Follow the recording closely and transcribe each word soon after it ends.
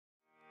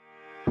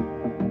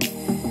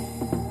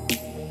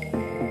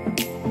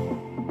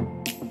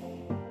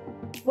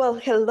Well,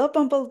 hello,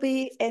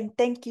 Bumblebee, and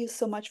thank you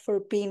so much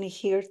for being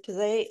here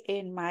today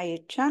in my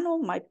channel,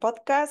 my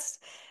podcast,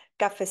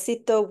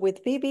 Cafecito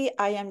with Vivi.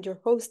 I am your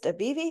host,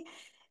 Vivi,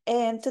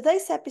 and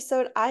today's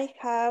episode, I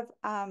have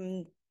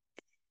an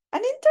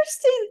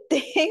interesting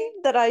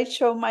thing that I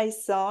showed my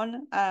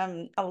son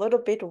a little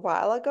bit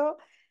while ago.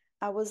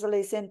 I was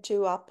listening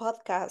to a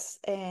podcast,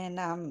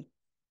 and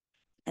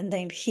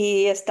then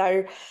he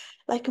started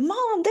like,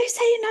 Mom, they're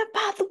saying a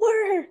bad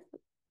word,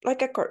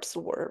 like a curse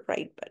word,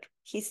 right? But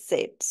he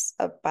says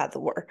a bad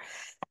word.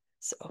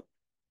 So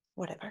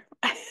whatever.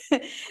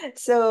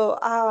 So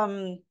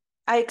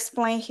I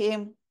explained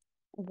him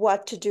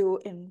what to do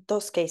in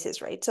those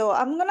cases, right? So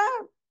I'm gonna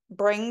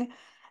bring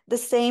the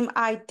same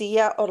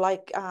idea or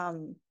like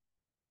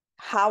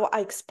how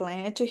I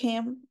explain it to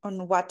him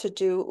on what to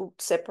do,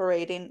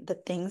 separating the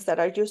things that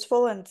are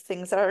useful and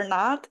things that are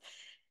not.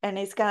 And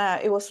it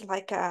was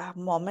like a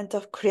moment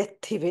of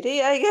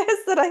creativity, I guess,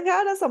 that I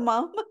had as a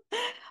mom.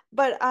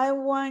 But I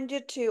want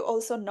you to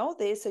also know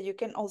this so you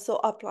can also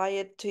apply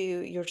it to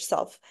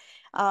yourself.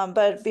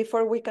 But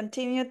before we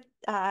continue,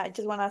 I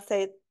just want to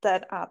say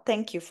that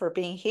thank you for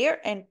being here.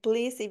 And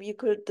please, if you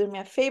could do me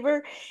a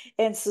favor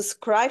and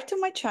subscribe to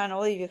my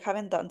channel if you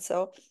haven't done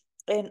so.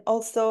 And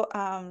also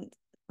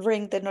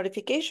ring the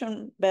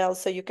notification bell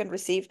so you can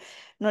receive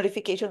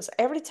notifications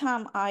every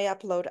time I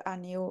upload a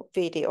new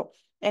video.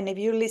 And if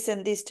you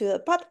listen this to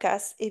the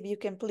podcast, if you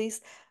can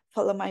please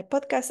follow my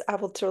podcast, I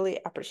will truly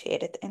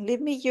appreciate it. And leave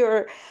me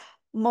your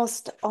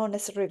most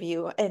honest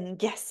review.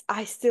 And yes,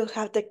 I still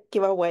have the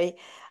giveaway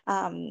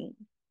um,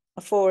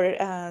 for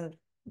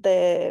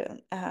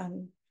the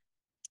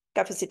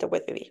Cafecito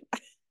with Baby.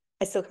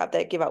 I still have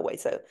the giveaway.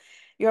 So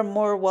you're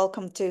more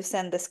welcome to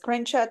send the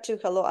screenshot to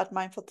hello at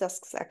Mindful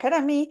Tasks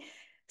Academy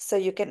so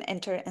you can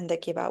enter in the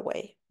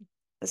giveaway.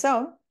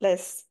 So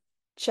let's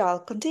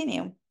shall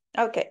continue.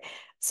 Okay.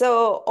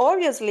 So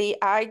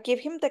obviously I give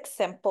him the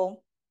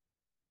example.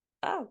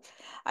 Oh,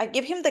 I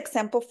give him the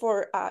example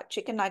for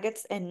chicken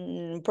nuggets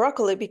and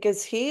broccoli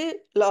because he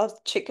loves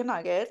chicken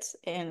nuggets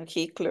and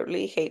he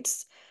clearly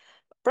hates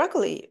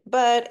broccoli.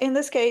 But in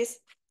this case,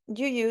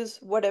 you use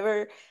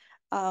whatever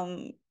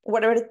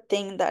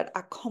thing that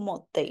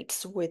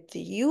accommodates with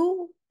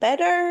you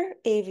better,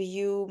 if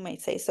you may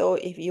say so,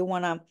 if you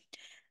wanna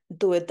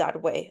do it that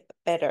way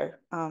better.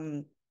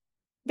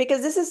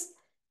 Because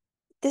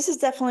this is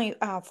definitely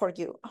for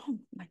you. Oh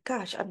my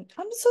gosh, I'm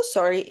so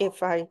sorry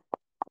if I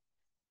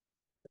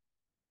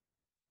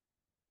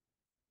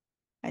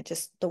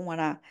just don't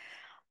wanna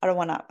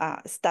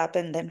stop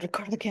and then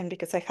record again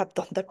because I have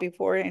done that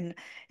before and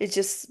it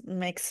just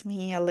makes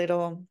me a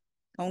little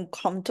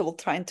uncomfortable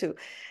trying to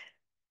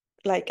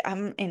like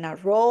I'm in a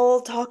role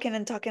talking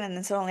and talking and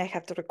then suddenly I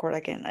have to record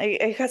again.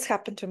 It has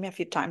happened to me a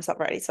few times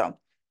already, so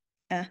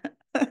uh,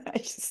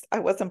 I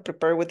wasn't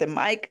prepared with the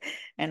mic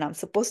and I'm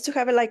supposed to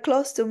have it like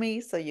close to me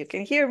so you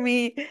can hear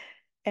me.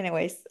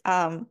 Anyways,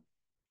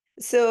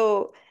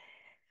 so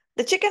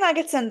the chicken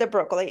nuggets and the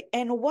broccoli.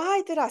 And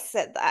why did I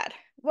say that?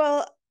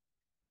 Well,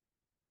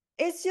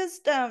 it's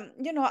just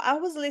I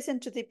was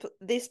listening to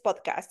this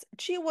podcast.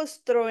 She was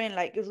throwing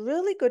like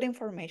really good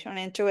information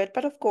into it,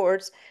 but of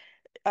course,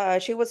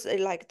 she was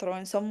like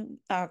throwing some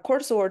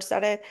course words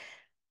at it.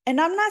 And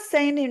I'm not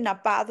saying in a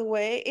bad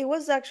way. It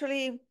was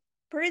actually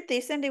pretty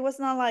decent. It was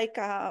not like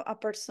a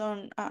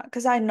person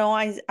because I know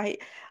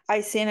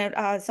I seen it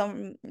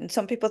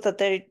some people that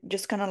they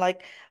just kind of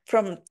like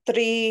from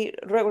three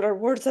regular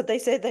words that they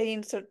say they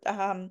insert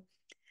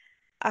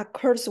a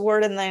curse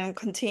word and then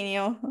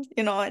continue,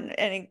 and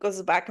it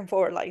goes back and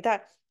forward like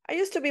that. I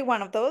used to be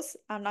one of those,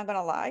 I'm not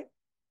gonna lie.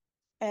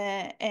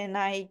 And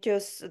I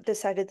just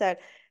decided that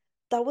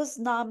that was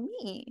not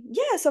me.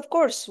 Yes, of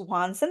course,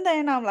 once. And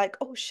then I'm like,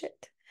 oh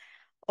shit,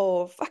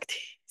 oh fuck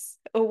this,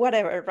 or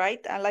whatever, right?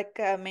 And like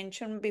I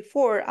mentioned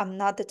before, I'm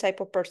not the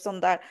type of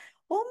person that,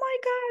 oh my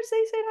gosh,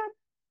 they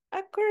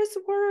said a curse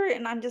word.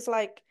 And I'm just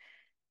like,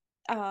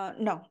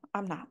 no,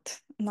 I'm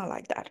not. I'm not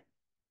like that.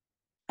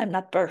 I'm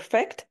not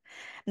perfect.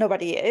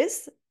 Nobody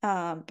is.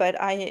 But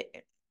I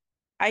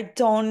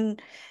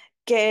don't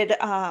get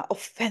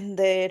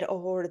offended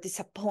or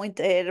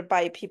disappointed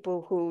by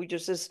people who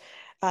uses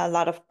a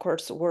lot of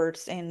curse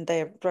words in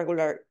the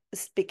regular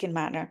speaking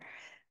manner.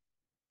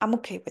 I'm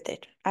okay with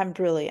it. I'm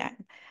really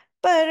am.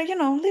 But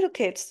little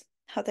kids,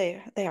 how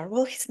they are.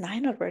 Well, he's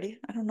 9 already.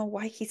 I don't know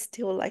why he's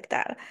still like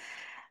that.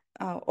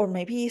 Or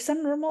maybe it's a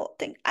normal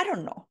thing. I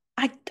don't know.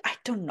 I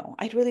don't know.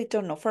 I really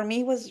don't know. For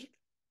me, it was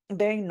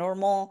very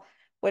normal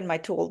when my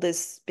two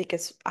oldest,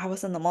 because I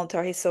was in the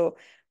military, so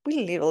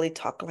we literally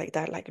talk like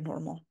that, like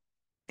normal.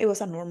 It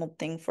was a normal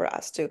thing for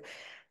us to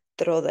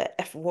throw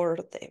the F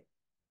word, the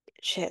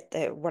shit,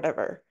 the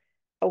whatever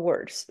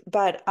words.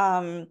 But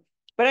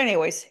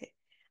anyways,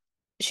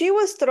 she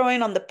was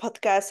throwing on the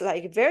podcast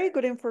like very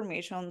good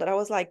information that I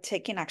was like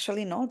taking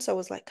actually notes. I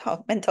was like,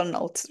 oh, mental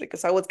notes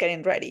because I was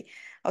getting ready.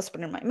 I was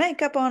putting my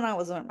makeup on, I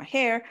was doing my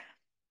hair,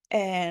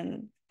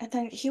 and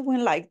then he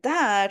went like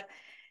that.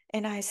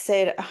 And I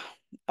said, "Ah,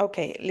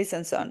 okay,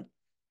 listen, son,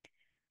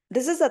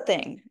 this is the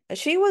thing.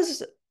 She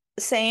was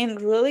saying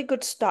really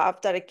good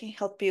stuff that it can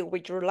help you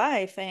with your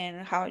life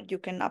and how you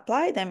can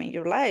apply them in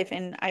your life.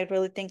 And I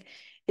really think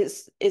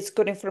it's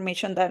good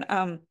information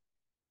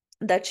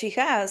that she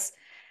has.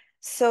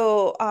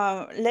 So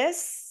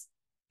let's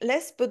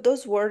put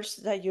those words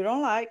that you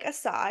don't like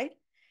aside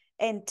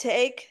and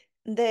take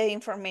the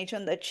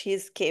information that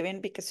she's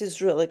giving because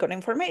it's really good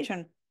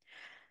information.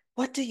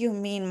 What do you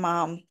mean,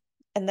 Mom?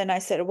 And then I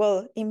said,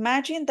 well,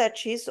 imagine that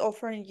she's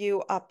offering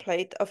you a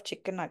plate of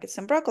chicken nuggets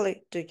and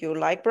broccoli. Do you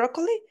like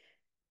broccoli?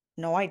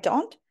 No, I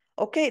don't.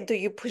 Okay, do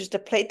you push the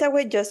plate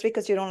away just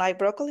because you don't like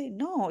broccoli?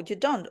 No, you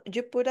don't.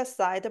 You put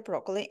aside the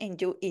broccoli and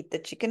you eat the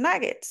chicken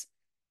nuggets.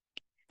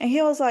 And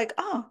he was like,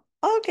 oh,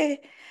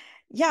 okay.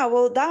 Yeah,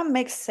 well, that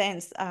makes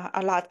sense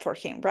a lot for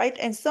him, right?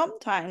 And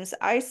sometimes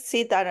I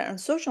see that on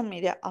social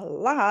media a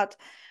lot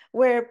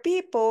where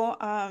people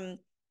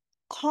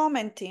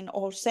commenting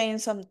or saying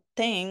some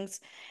things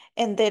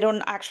and they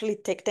don't actually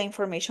take the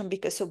information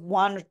because of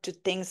one or two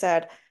things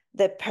that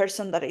the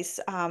person that is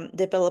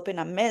developing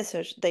a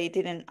message they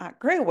didn't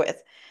agree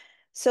with.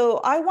 So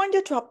I want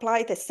you to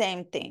apply the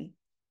same thing.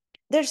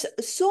 There's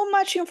so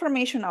much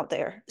information out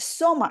there,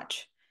 so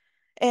much,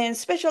 and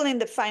especially in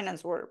the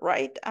finance world,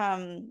 right?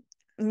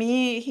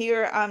 Me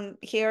here, I'm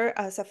here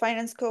as a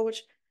finance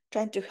coach,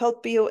 trying to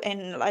help you.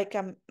 And like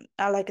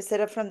I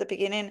said from the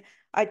beginning,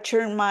 I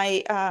turned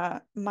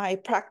my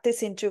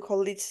practice into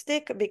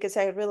holistic because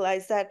I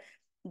realized that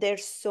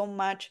there's so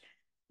much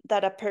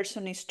that a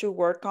person needs to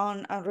work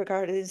on in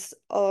regard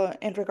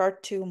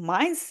to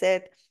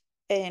mindset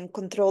and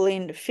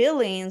controlling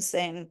feelings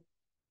and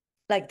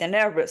like the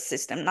nervous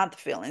system, not the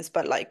feelings,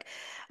 but like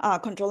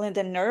controlling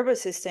the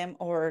nervous system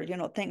or,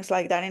 things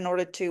like that in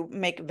order to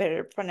make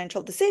better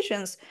financial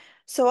decisions.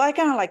 So I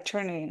kind of like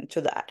turning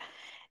into that.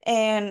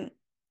 And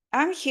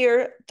I'm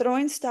here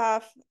throwing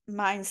stuff,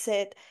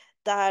 mindset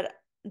that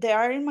they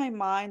are in my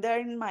mind, they're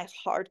in my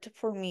heart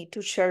for me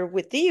to share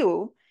with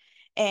you.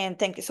 And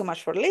thank you so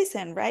much for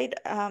listening, right?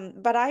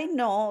 But I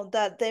know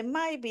that there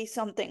might be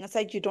some things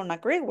that you don't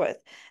agree with.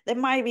 There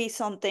might be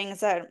some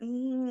things that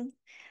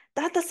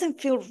that doesn't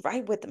feel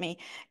right with me.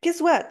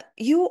 Guess what?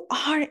 You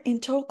are in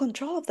total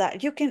control of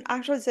that. You can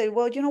actually say,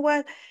 well, you know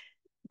what?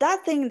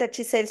 That thing that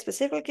she said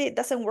specifically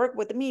doesn't work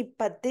with me,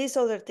 but this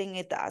other thing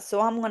it does.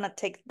 So I'm going to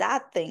take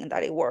that thing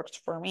that it works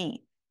for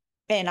me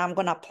and I'm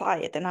going to apply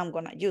it and I'm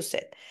going to use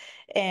it.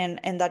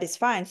 And that is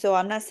fine. So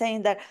I'm not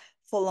saying that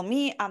follow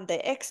me, I'm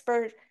the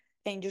expert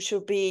and you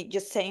should be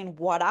just saying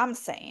what I'm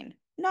saying.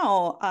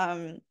 No,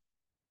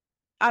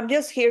 I'm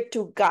just here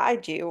to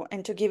guide you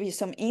and to give you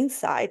some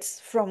insights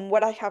from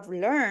what I have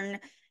learned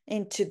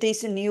into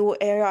this new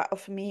era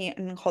of me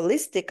and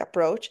holistic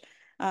approach.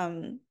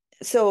 Um,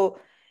 so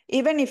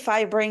even if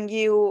I bring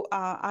you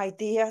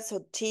ideas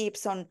or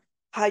tips on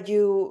how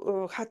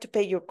to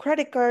pay your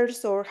credit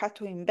cards or how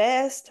to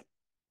invest,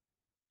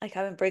 I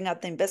haven't bring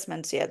up the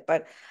investments yet,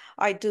 but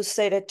I do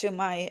say that to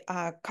my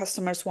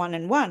customers one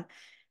on one.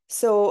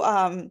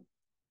 So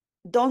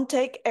don't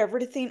take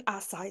everything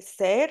as I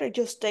said.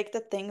 Just take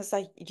the things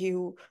that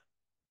you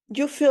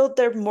feel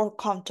they're more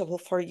comfortable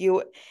for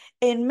you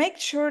and make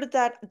sure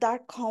that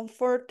that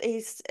comfort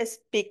is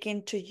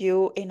speaking to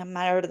you in a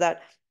manner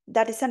that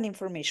that is an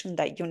information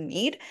that you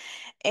need,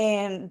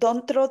 and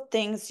don't throw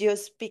things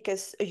just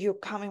because you're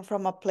coming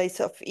from a place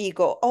of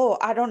ego. Oh,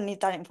 I don't need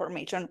that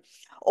information,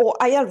 or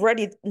I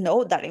already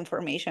know that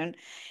information.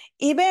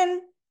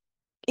 Even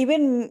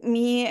even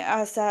me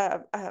as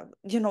I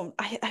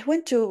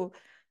went to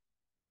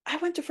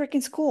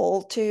freaking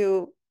school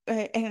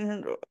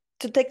and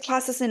to take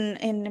classes in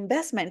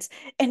investments,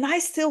 and I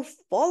still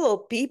follow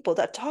people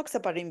that talks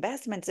about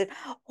investments. And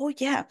oh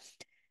yeah,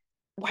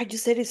 what you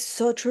said is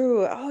so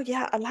true. Oh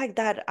yeah, I like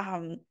that.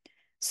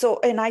 So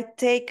and I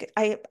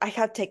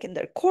have taken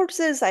their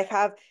courses. I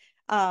have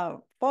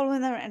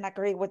following them and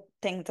agree with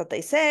things that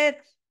they said.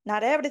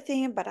 Not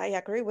everything, but I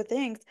agree with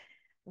things.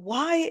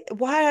 Why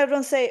I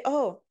don't say,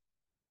 oh,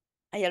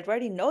 I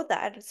already know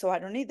that, so I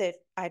don't need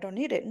it. I don't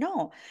need it.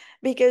 No,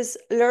 because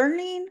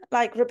learning,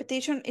 like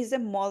repetition, is the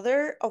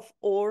mother of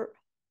all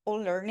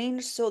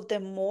learning. So the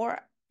more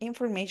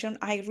information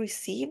I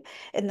receive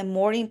and the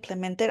more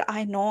implemented,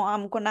 I know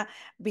I'm gonna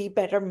be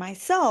better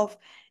myself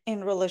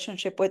in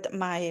relationship with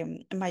my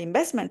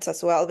investments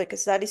as well,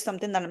 because that is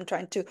something that I'm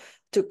trying to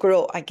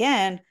grow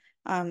again.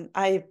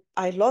 I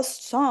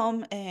lost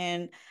some,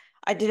 and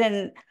I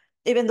didn't.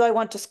 Even though I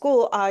went to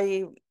school,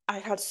 I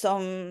had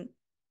some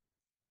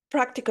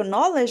practical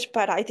knowledge,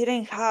 but I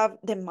didn't have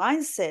the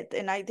mindset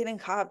and I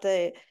didn't have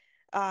the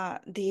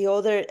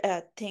other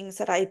things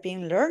that I've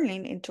been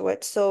learning into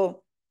it.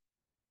 So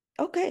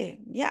okay,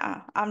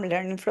 yeah, I'm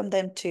learning from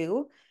them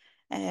too.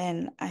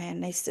 And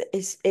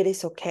it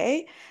is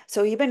okay.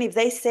 So even if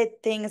they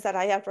said things that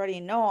I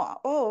already know,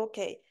 oh,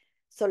 okay.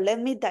 So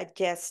let me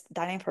digest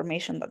that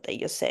information that they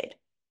just said.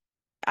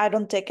 I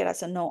don't take it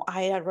as a no,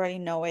 I already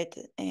know it,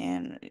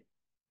 and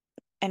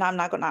I'm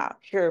not gonna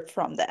hear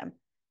from them,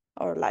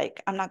 or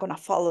like I'm not gonna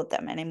follow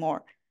them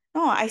anymore.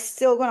 No, I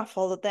still gonna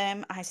follow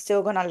them. I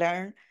still gonna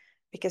learn.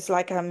 because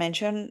like I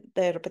mentioned,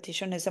 the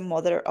repetition is a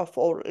mother of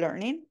all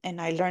learning,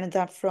 and I learned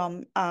that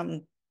from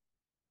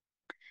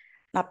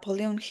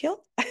Napoleon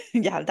Hill.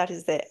 Yeah, that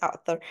is the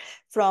author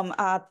from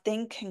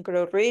Think and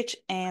Grow Rich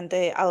and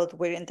The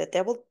Outwitting the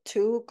Devil.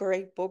 Two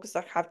great books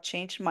that have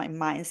changed my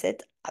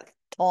mindset a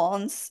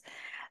tons.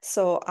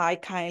 So I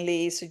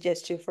kindly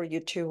suggest you for you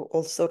to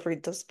also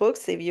read those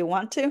books if you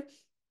want to.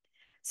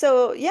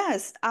 So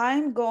yes,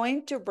 I'm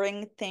going to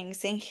bring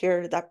things in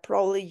here that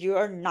probably you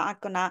are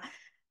not gonna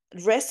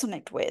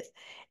resonate with.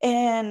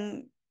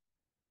 And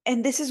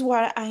and this is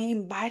what I'm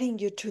inviting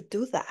you to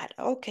do that.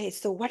 Okay,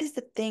 so what is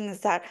the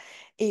things that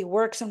it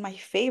works on my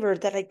favor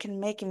that I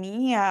can make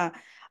me a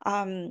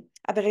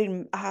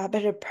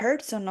better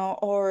person,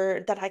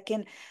 or that I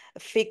can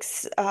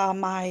fix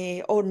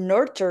my or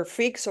nurture,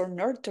 fix or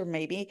nurture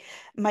maybe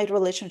my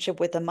relationship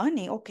with the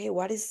money. Okay,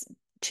 what is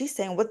she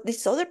saying? What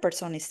this other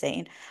person is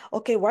saying?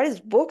 Okay, what is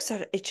books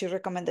are she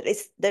recommended?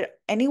 Is there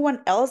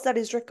anyone else that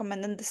is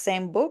recommending the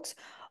same books?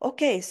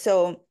 Okay,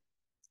 so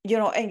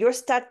and you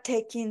start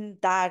taking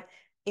that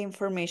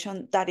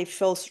information that it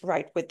feels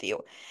right with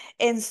you.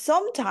 And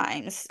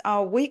sometimes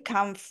we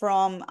come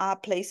from a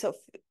place of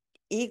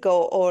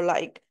ego, or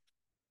like,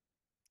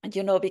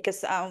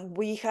 because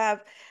we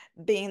have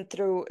been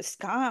through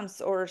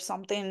scams or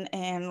something,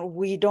 and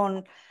we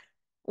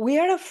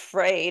are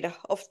afraid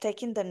of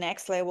taking the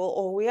next level,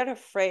 or we are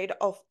afraid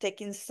of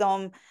taking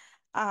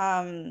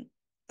um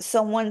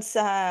someone's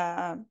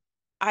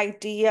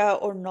idea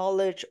or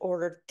knowledge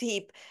or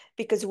tip,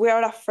 because we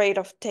are afraid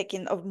of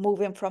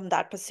moving from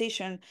that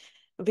position,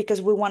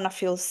 because we want to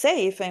feel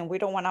safe and we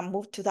don't want to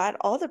move to that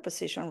other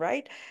position,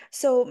 right?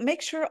 So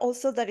make sure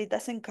also that it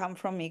doesn't come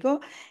from ego.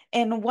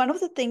 And one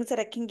of the things that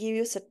I can give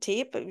you as a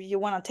tip, if you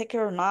want to take it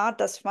or not,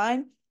 that's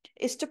fine,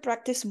 is to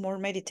practice more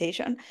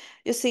meditation.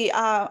 You see,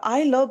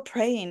 I love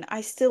praying.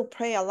 I still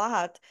pray a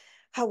lot.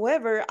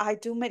 However, I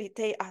do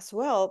meditate as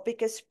well,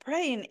 because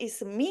praying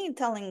is me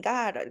telling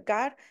God,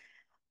 God,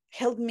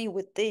 help me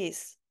with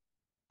this.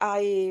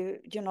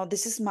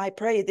 This is my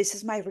prayer. This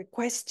is my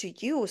request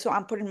to you. So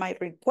I'm putting my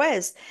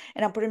request,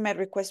 and I'm putting my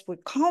request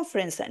with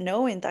confidence, and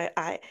knowing that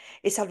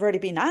it's already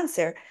been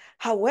answered.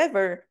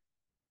 However,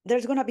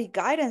 there's going to be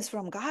guidance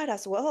from God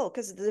as well,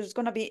 because there's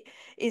going to be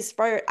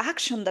inspired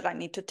action that I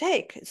need to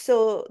take.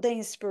 So the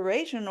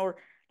inspiration, or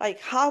like,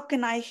 how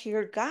can I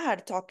hear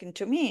God talking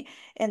to me?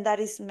 And that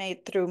is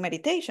made through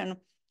meditation.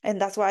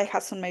 And that's why I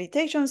have some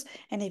meditations.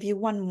 And if you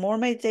want more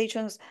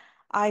meditations,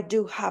 I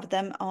do have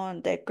them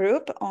on the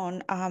group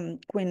on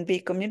Queen Bee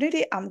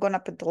Community. I'm going to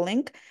put the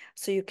link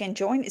so you can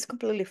join. It's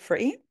completely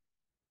free,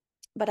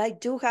 but I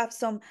do have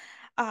some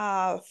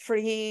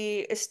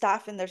free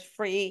stuff, and there's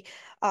free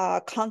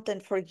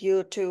content for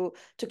you to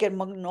get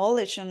more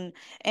knowledge, and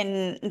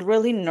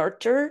really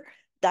nurture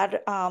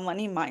that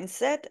money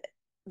mindset,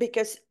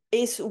 because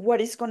it's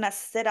what is going to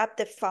set up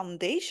the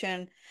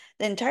foundation,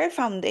 the entire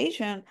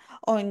foundation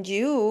on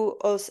you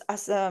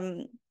as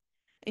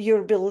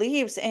your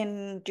beliefs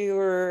and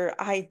your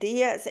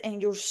ideas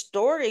and your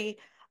story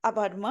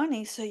about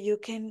money, so you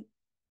can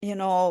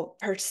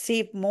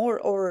perceive more,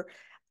 or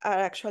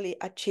actually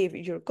achieve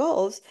your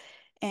goals.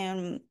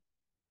 And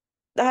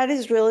that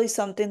is really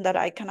something that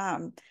I kind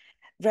of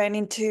ran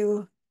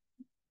into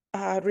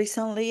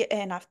recently,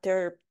 and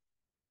after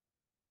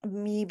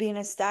me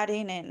being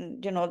studying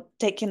and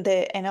taking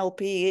the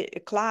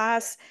NLP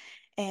class,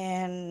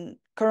 and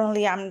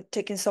currently I'm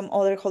taking some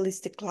other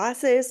holistic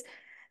classes.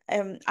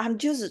 I'm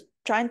just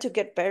trying to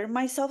get better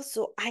myself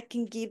so I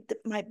can give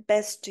my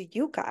best to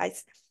you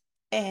guys.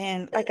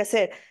 And like I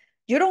said,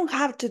 you don't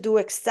have to do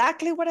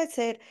exactly what I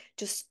said.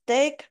 Just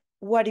take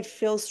what it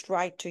feels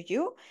right to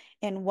you.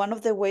 And one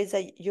of the ways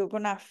that you're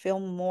gonna feel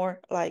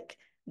more like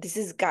this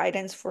is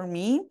guidance for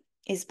me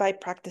is by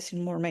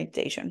practicing more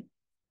meditation.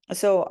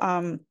 So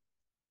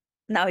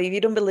now, if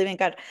you don't believe in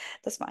God,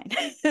 that's fine.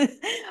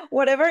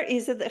 Whatever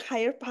is the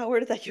higher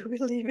power that you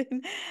believe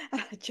in,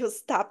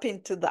 just tap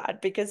into that,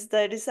 because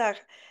there is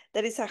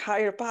a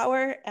higher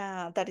power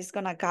that is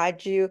gonna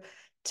guide you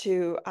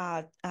to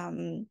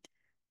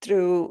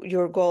through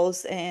your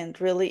goals,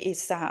 and really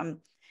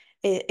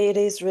it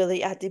is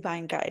really a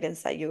divine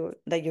guidance that you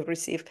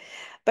receive.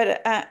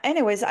 But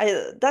anyways,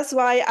 I that's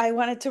why I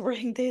wanted to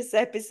bring this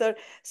episode,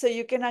 so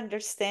you can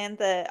understand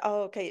that,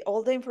 oh, okay,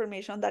 all the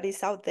information that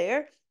is out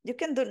there, you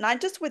can do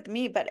not just with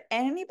me, but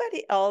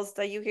anybody else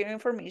that you hear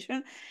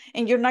information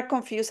and you're not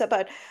confused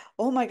about,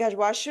 oh my gosh,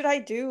 what should I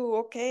do?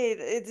 Okay,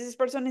 this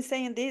person is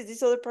saying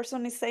this other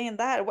person is saying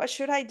that. What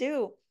should I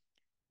do?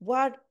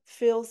 What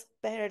feels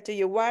better to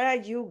you? What are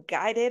you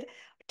guided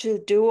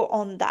to do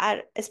on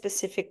that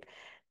specific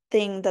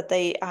thing that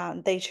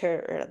they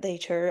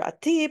share a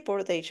tip,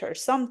 or they share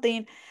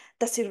something?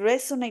 Does it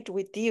resonate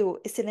with you?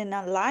 Is it in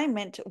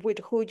alignment with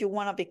who you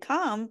want to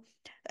become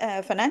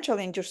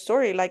financially in your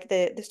story, like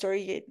the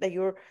story that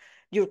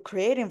you're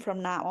creating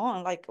from now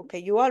on? Like, okay,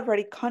 you're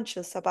already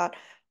conscious about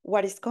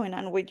what is going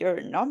on with your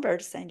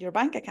numbers and your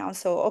bank account.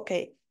 So,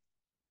 okay,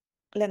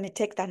 let me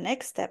take that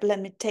next step. Let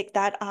me take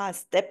that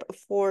step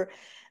for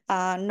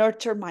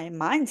nurture my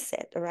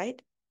mindset,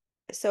 right?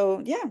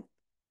 So yeah.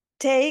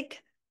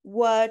 take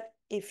what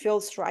it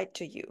feels right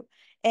to you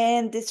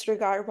and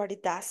disregard what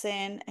it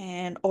doesn't,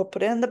 and or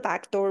put it in the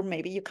back door.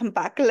 Maybe you come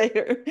back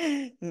later.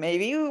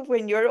 Maybe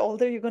when you're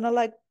older you're gonna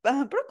like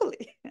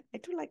broccoli. I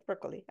do like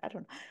broccoli. I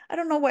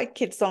don't know why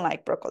kids don't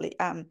like broccoli.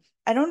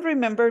 I don't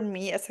remember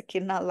me as a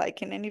kid not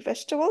liking any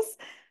vegetables,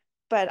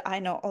 but I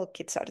know all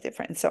kids are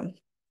different. So,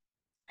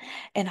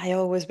 and I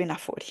always been a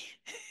foodie.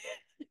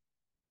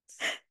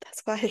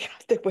 That's why I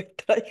have the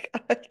weight that I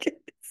have, I guess.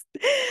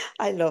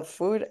 I love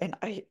food, and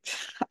I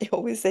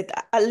always say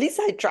that at least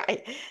I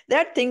try. There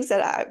are things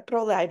that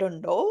I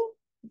don't know,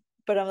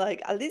 but I'm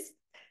like, at least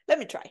let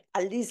me try.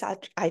 At least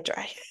I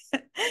try.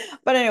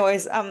 But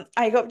anyways,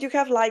 I hope you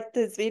have liked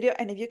this video,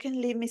 and if you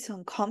can leave me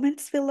some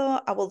comments below,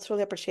 I will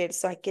truly appreciate it,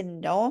 so I can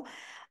know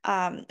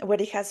what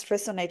it has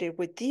resonated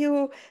with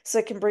you, so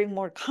I can bring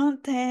more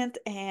content.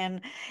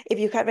 And if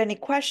you have any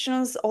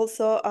questions,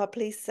 also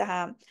please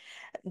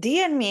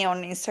DM me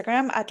on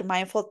Instagram at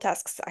Mindful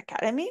Tasks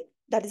Academy.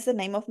 That is the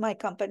name of my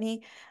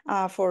company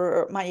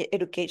for my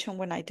education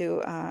when I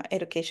do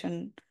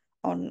education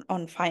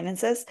on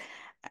finances.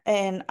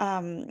 And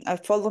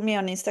follow me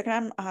on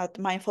Instagram at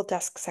Mindful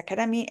Tasks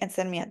Academy and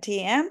send me a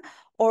DM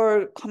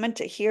or comment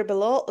here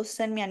below or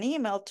send me an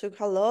email to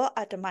hello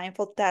at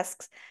Mindful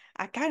Tasks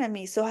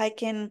Academy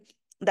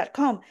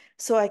 .com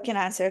so I can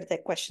answer the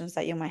questions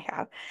that you might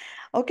have.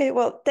 Okay,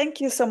 well, thank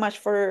you so much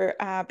for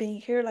being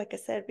here, like I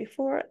said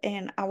before,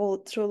 and I will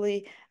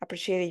truly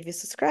appreciate if you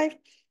subscribe.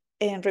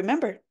 And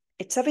remember,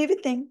 it's a baby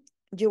thing.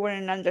 You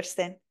wouldn't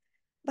understand.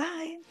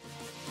 Bye.